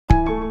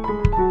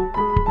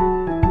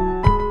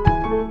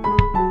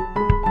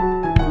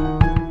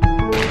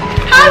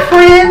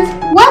friends,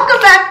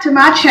 welcome back to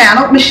my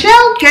channel,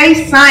 Michelle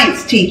Gay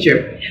Science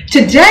Teacher.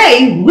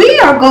 Today we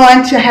are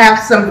going to have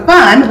some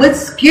fun with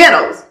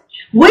Skittles.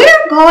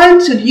 We're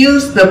going to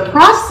use the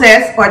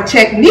process or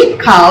technique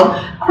called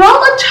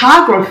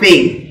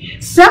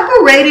chromatography,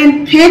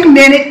 separating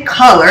pigmented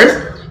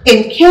colors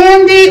in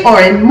candy or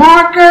in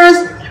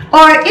markers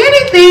or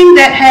anything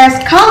that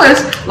has colors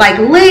like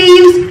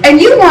leaves,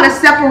 and you want to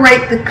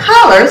separate the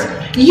colors.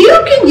 You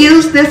can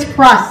use this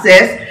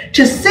process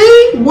to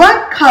see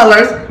what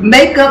colors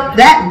make up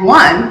that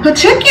one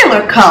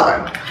particular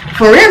color.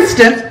 For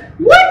instance,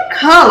 what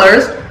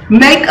colors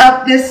make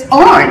up this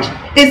orange?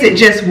 Is it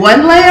just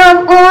one layer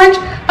of orange,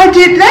 or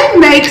did they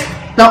make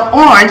the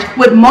orange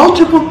with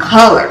multiple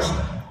colors?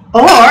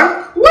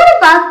 Or what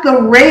about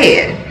the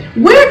red?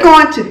 We're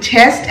going to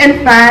test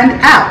and find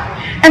out.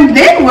 And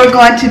then we're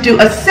going to do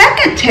a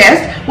second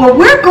test where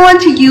we're going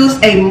to use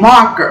a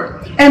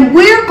marker, and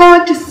we're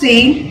going to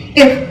see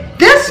if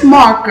this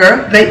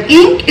marker, the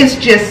ink, is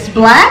just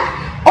black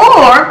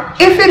or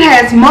if it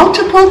has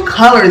multiple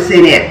colors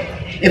in it.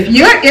 If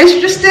you're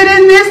interested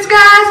in this,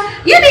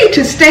 guys, you need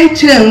to stay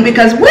tuned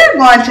because we're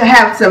going to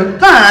have some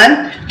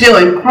fun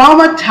doing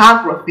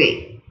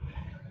chromatography.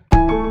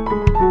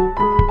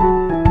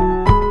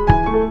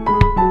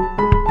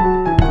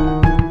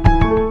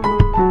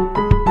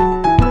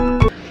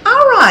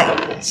 All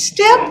right,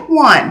 step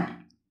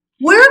one.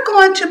 We're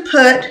going to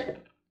put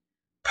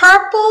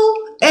purple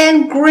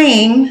and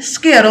green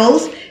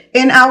Skittles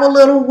in our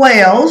little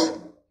wells,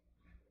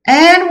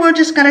 and we're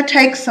just going to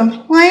take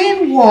some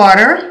plain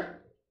water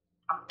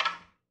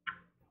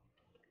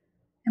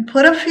and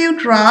put a few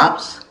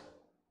drops.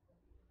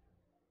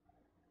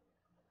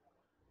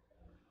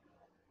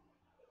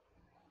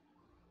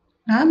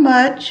 Not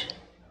much.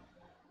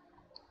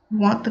 We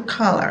want the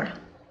color.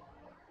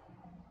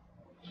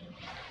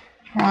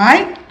 All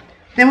right,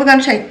 then we're going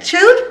to take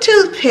 2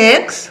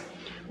 toothpicks,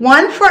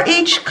 one for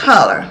each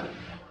color,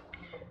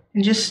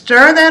 and just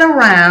stir that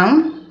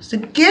around to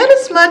get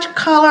as much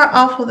color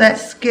off of that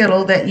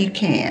Skittle that you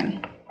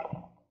can.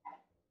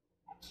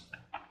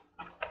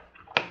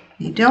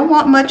 You don't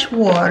want much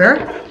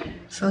water,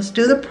 so let's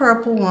do the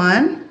purple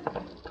one.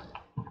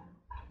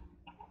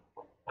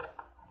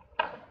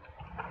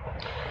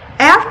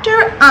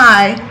 After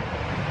I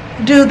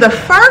do the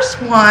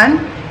first one,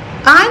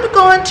 I'm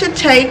going to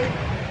take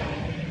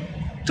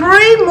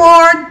 3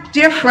 more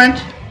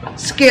different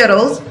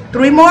Skittles,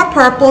 3 more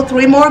purple,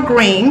 3 more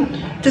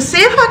green, to see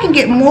if I can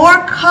get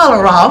more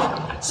color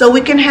off so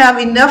we can have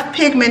enough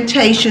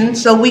pigmentation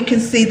so we can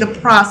see the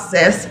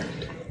process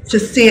to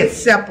see it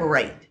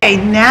separate. Okay,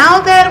 now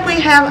that we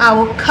have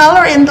our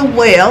color in the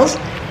wells,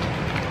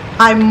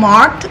 I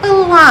marked a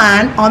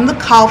line on the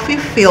coffee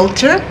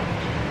filter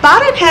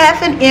about a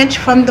 ½ an inch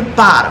from the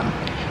bottom,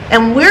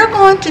 and we're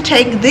going to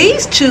take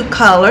these 2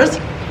 colors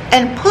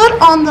and put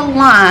on the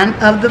line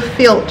of the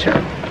filter.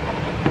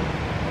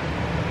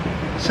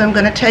 So I'm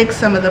going to take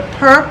some of the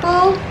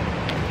purple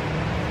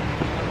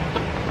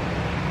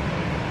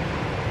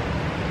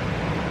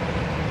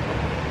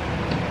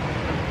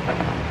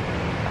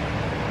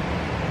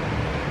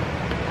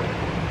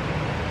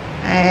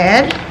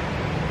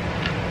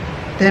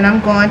then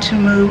I'm going to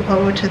move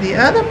over to the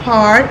other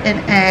part and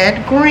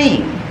add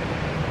green.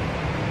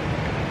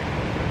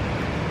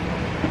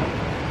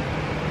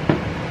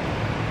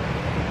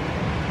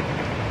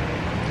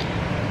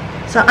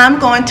 So I'm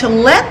going to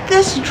let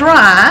this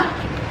dry,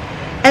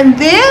 and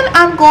then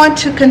I'm going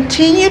to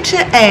continue to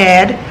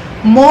add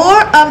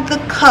more of the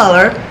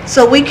color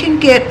so we can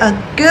get a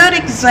good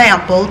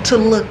example to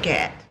look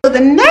at. So the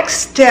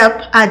next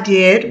step I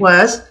did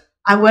was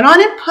I went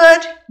on and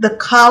put the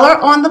color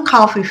on the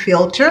coffee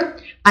filter.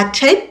 I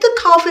taped the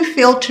coffee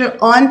filter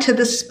onto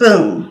the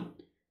spoon.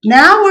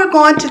 Now we're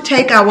going to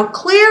take our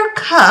clear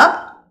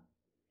cup.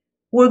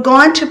 We're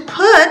going to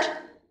put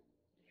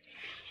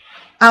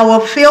our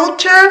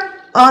filter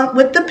on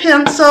with the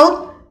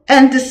pencil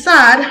and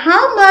decide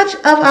how much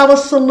of our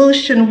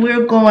solution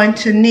we're going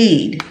to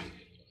need.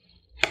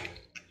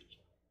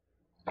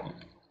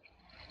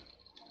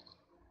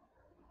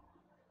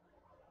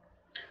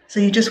 So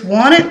you just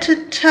want it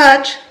to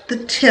touch the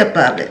tip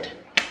of it.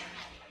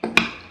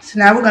 So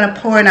now we're going to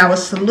pour in our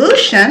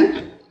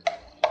solution.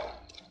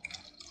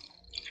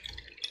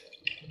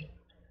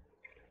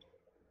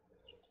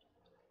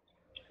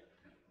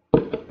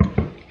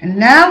 And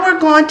now we're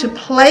going to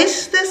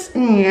place this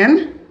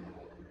in.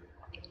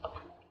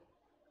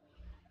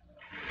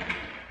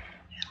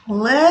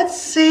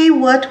 Let's see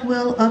what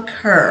will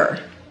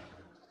occur.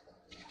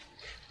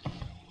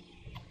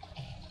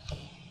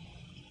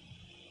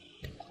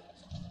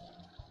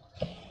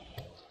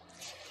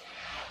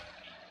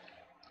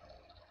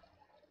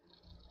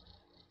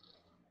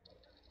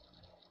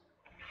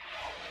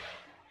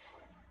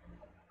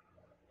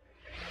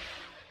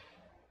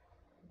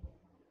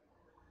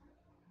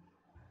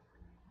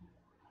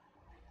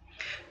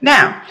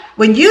 Now,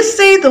 when you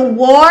see the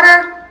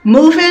water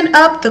moving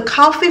up the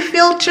coffee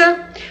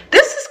filter,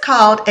 this is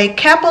called a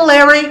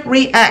capillary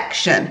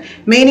reaction,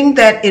 meaning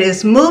that it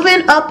is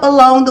moving up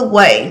along the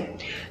way.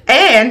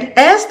 And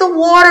as the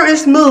water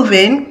is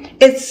moving,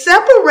 it's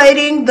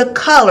separating the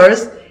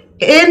colors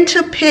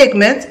into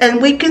pigments, and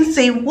we can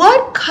see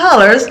what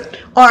colors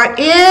are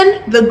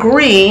in the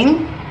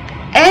green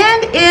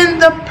and in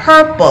the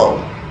purple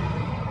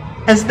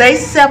as they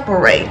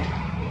separate.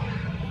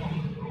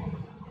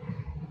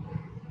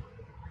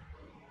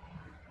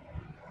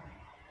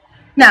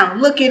 Now,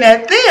 looking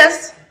at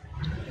this,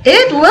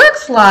 it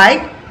looks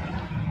like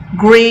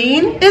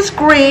green is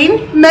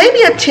green,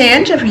 maybe a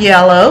tinge of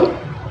yellow,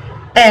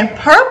 and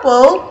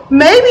purple,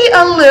 maybe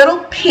a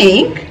little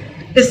pink,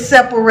 is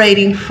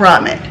separating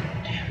from it.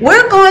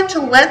 We're going to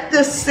let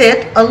this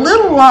sit a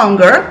little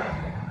longer,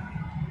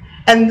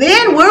 and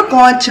then we're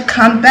going to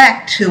come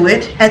back to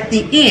it at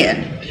the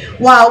end.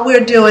 While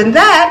we're doing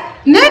that,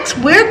 next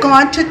we're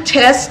going to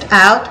test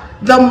out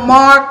the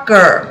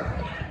marker.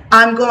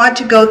 I'm going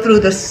to go through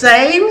the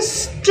same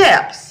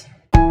steps.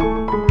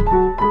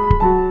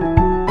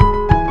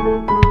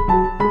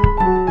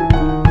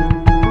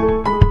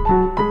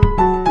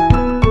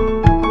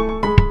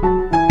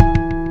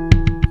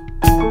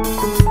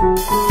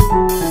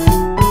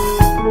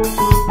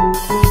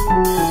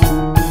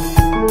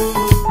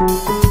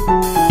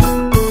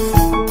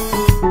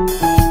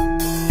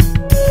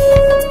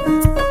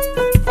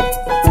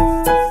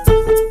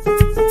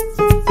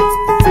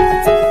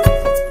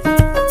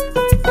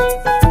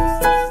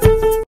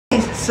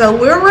 So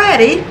we're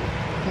ready.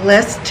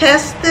 Let's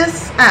test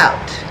this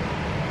out.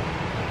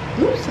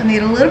 Oops, I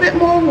need a little bit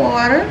more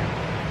water.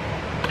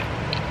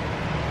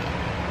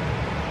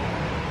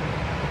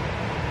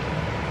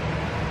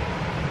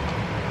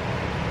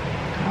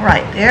 All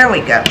right, there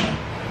we go.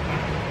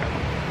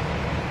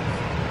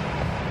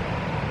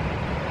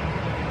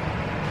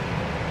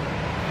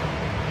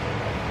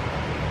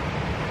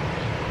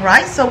 All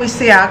right, so we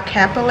see our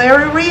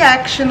capillary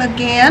reaction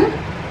again.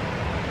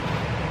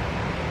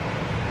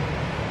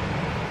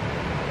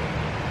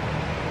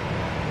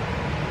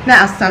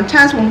 Now,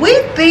 sometimes when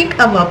we think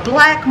of a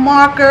black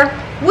marker,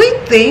 we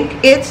think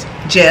it's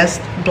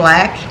just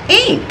black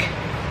ink.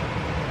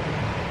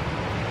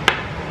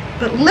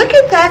 But look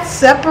at that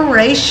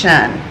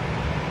separation.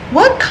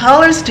 What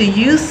colors do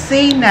you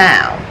see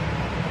now?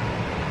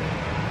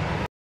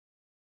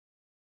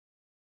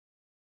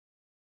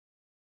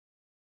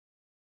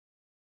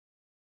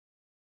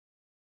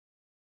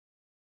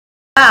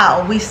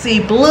 Wow, we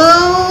see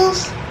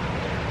blues,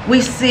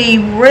 we see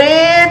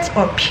reds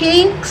or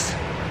pinks,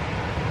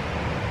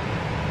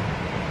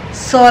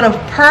 sort of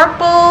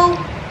purple.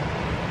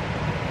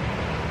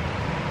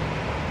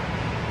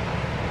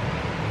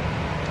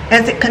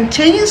 As it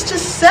continues to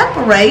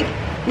separate,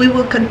 we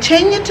will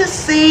continue to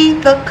see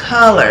the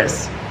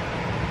colors.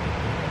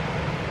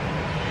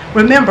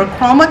 Remember,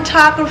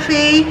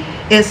 chromatography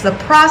is the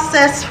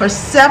process for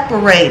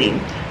separating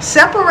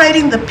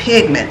the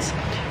pigments.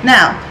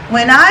 Now,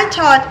 when I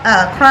taught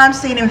crime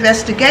scene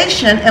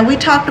investigation and we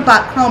talked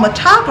about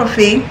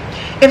chromatography,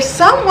 if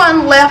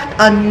someone left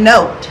a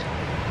note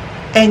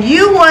and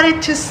you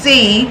wanted to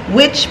see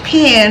which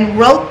pen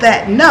wrote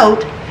that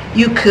note,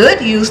 you could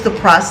use the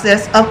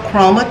process of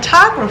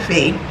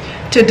chromatography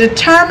to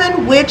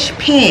determine which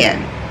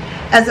pen.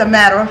 As a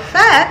matter of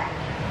fact,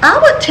 I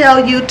would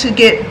tell you to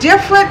get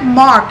different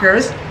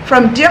markers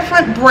from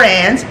different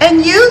brands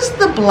and use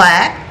the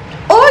black,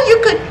 or you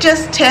could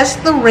just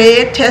test the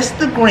red, test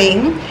the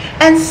green,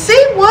 and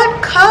see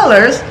what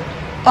colors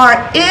are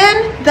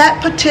in that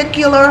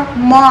particular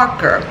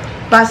marker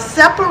by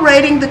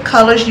separating the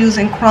colors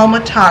using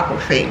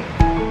chromatography.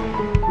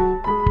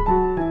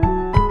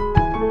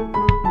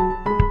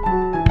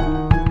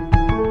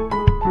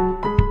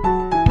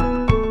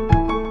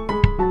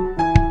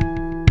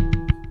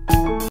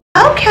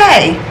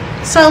 Okay,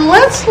 so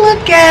let's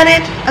look at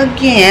it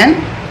again.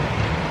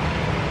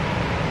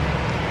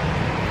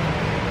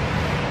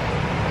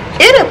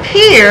 It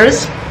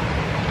appears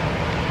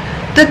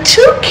the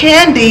two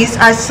candies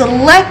I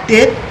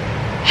selected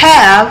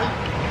have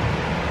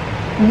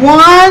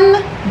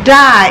one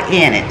dye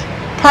in it,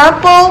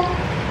 purple,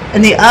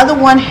 and the other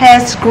one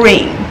has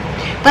green.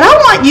 But I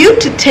want you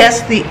to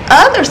test the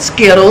other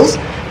Skittles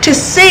to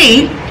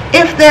see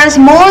if there's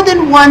more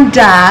than one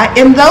dye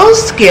in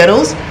those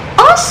Skittles.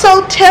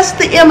 Also test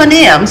the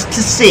M&Ms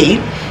to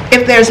see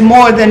if there's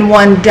more than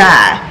one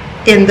dye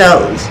in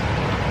those.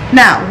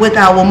 Now, with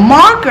our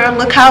marker,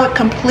 look how it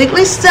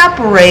completely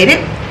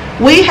separated.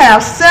 We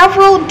have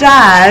several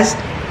dyes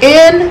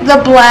in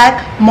the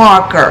black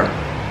marker.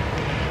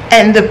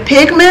 And the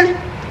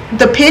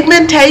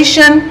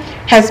pigmentation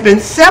has been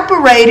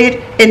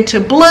separated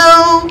into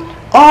blue,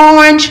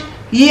 orange,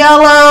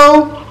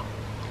 yellow,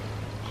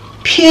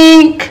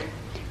 pink,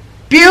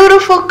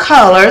 beautiful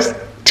colors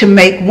to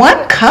make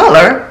one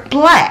color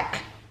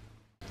black.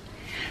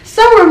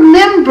 So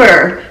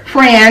remember,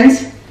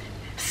 friends,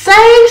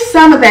 save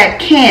some of that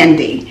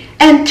candy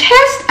and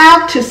test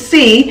out to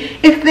see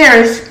if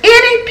there is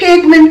any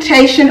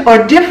pigmentation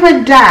or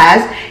different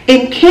dyes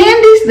in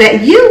candies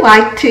that you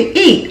like to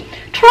eat.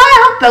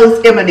 Try out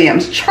those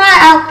M&Ms, try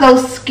out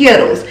those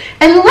Skittles,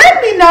 and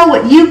let me know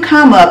what you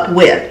come up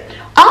with.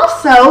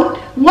 Also,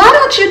 why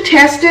don't you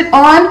test it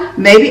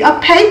on maybe a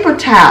paper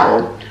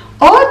towel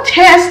or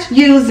test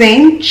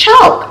using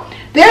chalk?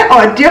 There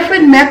are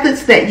different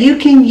methods that you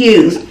can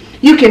use.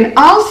 You can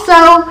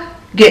also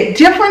get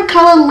different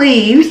color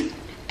leaves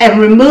and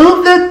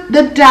remove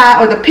the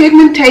dye or the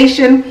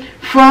pigmentation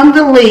from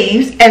the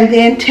leaves and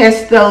then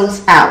test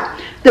those out.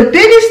 The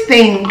biggest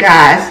thing,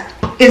 guys,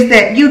 is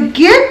that you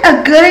get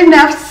a good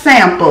enough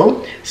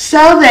sample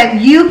so that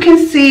you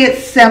can see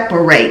it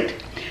separate.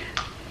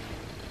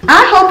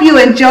 I hope you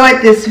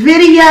enjoyed this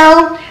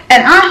video,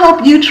 and I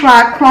hope you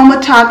try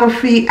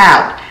chromatography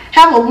out.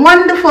 Have a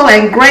wonderful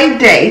and great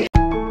day.